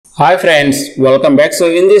Hi friends, welcome back.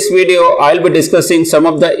 So in this video, I'll be discussing some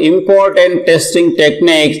of the important testing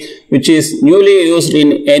techniques which is newly used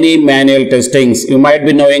in any manual testings. You might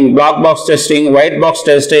be knowing black box testing, white box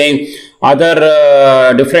testing,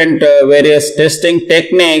 other different various testing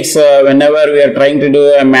techniques. Whenever we are trying to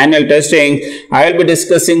do a manual testing, I will be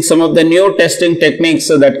discussing some of the new testing techniques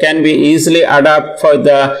that can be easily adapted for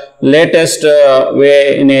the latest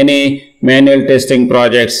way in any manual testing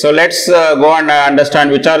projects. So let's go and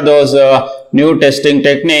understand which are those new testing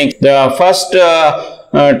techniques. The first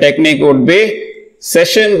technique would be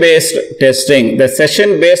session based testing. The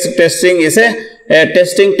session based testing is a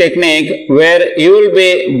testing technique where you will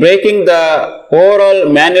be breaking the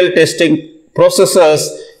overall manual testing processes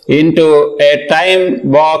into a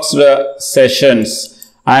time boxed sessions.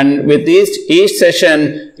 And with each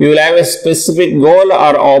session, you will have a specific goal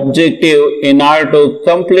or objective in order to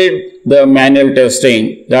complete the manual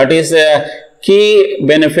testing. That is a key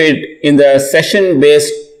benefit in the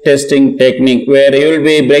session-based testing technique, where you will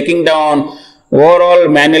be breaking down overall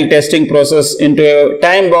manual testing process into a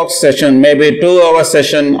time box session, maybe 2-hour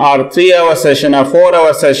session or 3-hour session or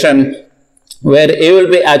 4-hour session, where you will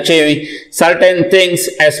be achieving certain things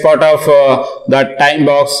as part of that time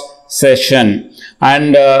box session.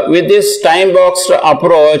 And with this time boxed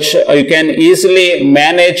approach, you can easily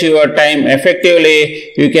manage your time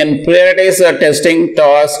effectively. You can prioritize the testing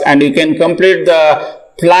task and you can complete the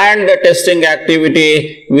planned testing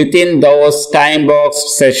activity within those time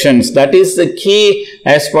boxed sessions. That is the key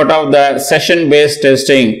as part of the session based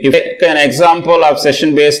testing. If an example of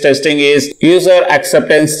session based testing is user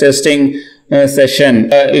acceptance testing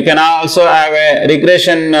session. You can also have a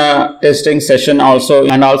regression testing session also,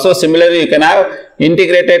 and also similarly you can have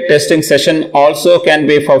integrated testing session also can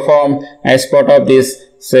be performed as part of this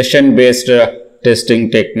session based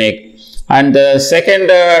testing technique. And the second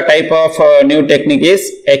type of new technique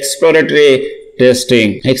is exploratory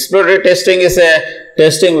testing. Exploratory testing is a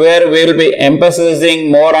testing where we will be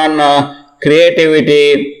emphasizing more on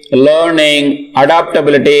creativity, learning,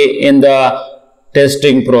 adaptability in the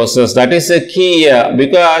testing process. That is a key here,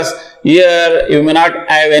 because here you may not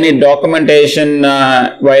have any documentation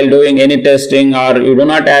while doing any testing, or you do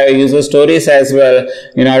not have user stories as well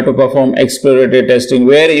in order to perform exploratory testing,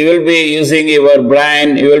 where you will be using your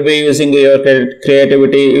brain, you will be using your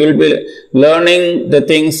creativity, you will be learning the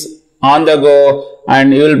things on the go,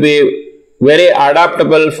 and you will be very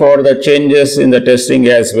adaptable for the changes in the testing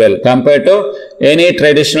as well compared to any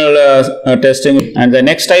traditional testing. And the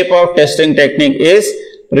next type of testing technique is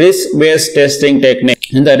risk-based testing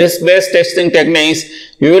technique. In the risk-based testing techniques,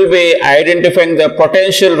 you will be identifying the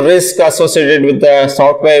potential risk associated with the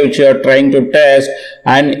software which you are trying to test,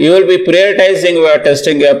 and you will be prioritizing your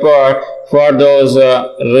testing effort for those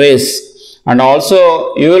risks. And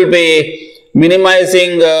also you will be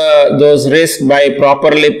minimizing those risks by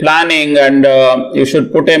properly planning, and you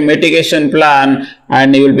should put a mitigation plan,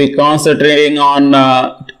 and you will be concentrating on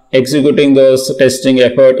executing those testing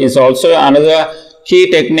effort is also another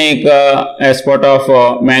key technique as part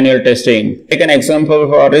of manual testing. Take an example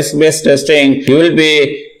for risk-based testing. You will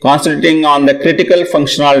be concentrating on the critical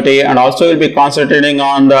functionality, and also will be concentrating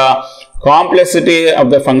on the complexity of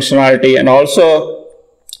the functionality, and also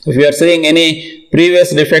if you are seeing any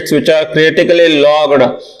previous defects which are critically logged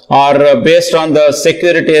or based on the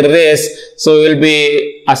security risk, so you will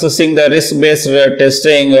be assessing the risk-based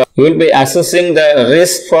testing. You will be assessing the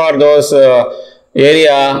risk for those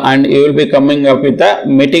area, and you will be coming up with a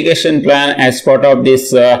mitigation plan as part of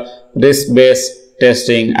this risk-based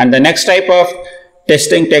testing. And the next type of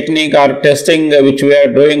testing technique or testing which we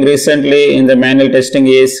are doing recently in the manual testing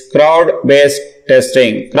is crowd-based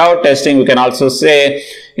testing. Crowd testing, we can also say.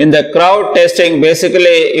 In the crowd testing,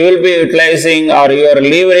 basically you will be utilizing or you are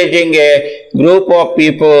leveraging a group of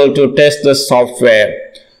people to test the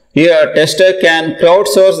software. Here, tester can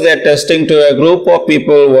crowdsource their testing to a group of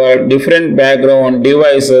people who have different background,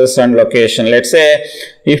 devices, and location. Let's say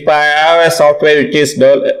if I have a software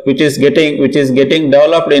which is getting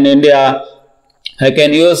developed in India, I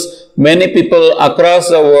can use many people across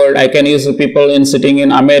the world. I can use people sitting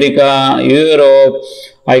in America, Europe.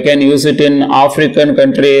 I can use it in African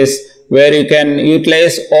countries, where you can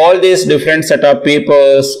utilize all these different set of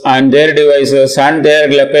peoples and their devices and their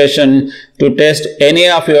location to test any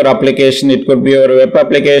of your application. It could be your web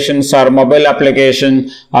applications or mobile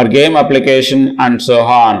application or game application and so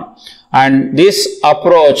on. And this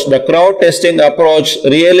approach, the crowd testing approach,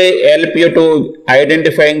 really help you to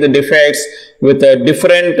identifying the defects with a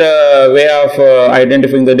different way of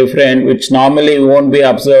identifying the different, which normally won't be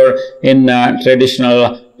observed in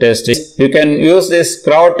traditional testing. You can use this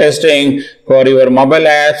crowd testing for your mobile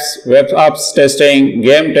apps, web apps testing,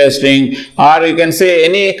 game testing, or you can say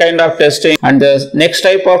any kind of testing. And the next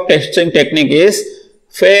type of testing technique is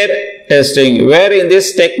pair testing, where in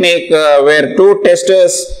this technique where two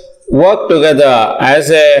testers work together as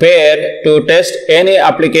a pair to test any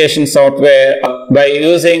application software by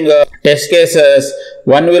using test cases.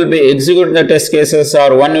 One will be executing the test cases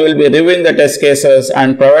or one will be reviewing the test cases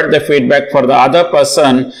and provide the feedback for the other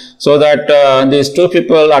person, so that these two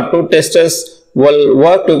people or two testers will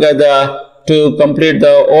work together to complete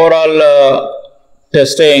the overall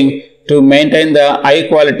testing to maintain the high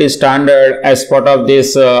quality standard as part of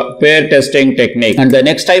this pair testing technique. And the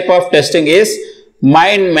next type of testing is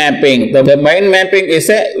mind mapping. The mind mapping is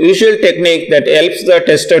a visual technique that helps the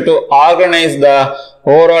tester to organize the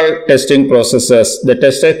overall testing processes. The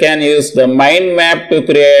tester can use the mind map to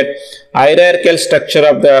create hierarchical structure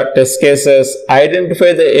of the test cases,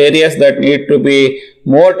 identify the areas that need to be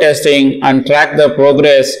more testing, and track the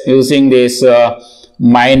progress using this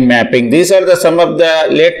mind mapping. These are some of the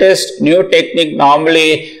latest new technique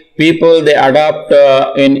normally people they adopt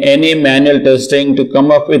in any manual testing to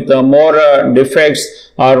come up with more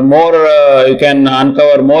defects or more you can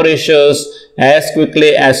uncover more issues as quickly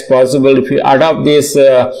as possible if you adopt these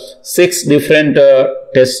 6 different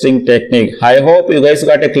testing technique. I hope you guys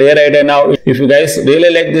got a clear idea now. If you guys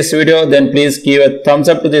really like this video, then please give a thumbs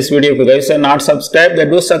up to this video. If you guys are not subscribed,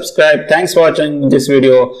 then do subscribe. Thanks for watching this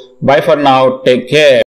video. Bye for now. Take care.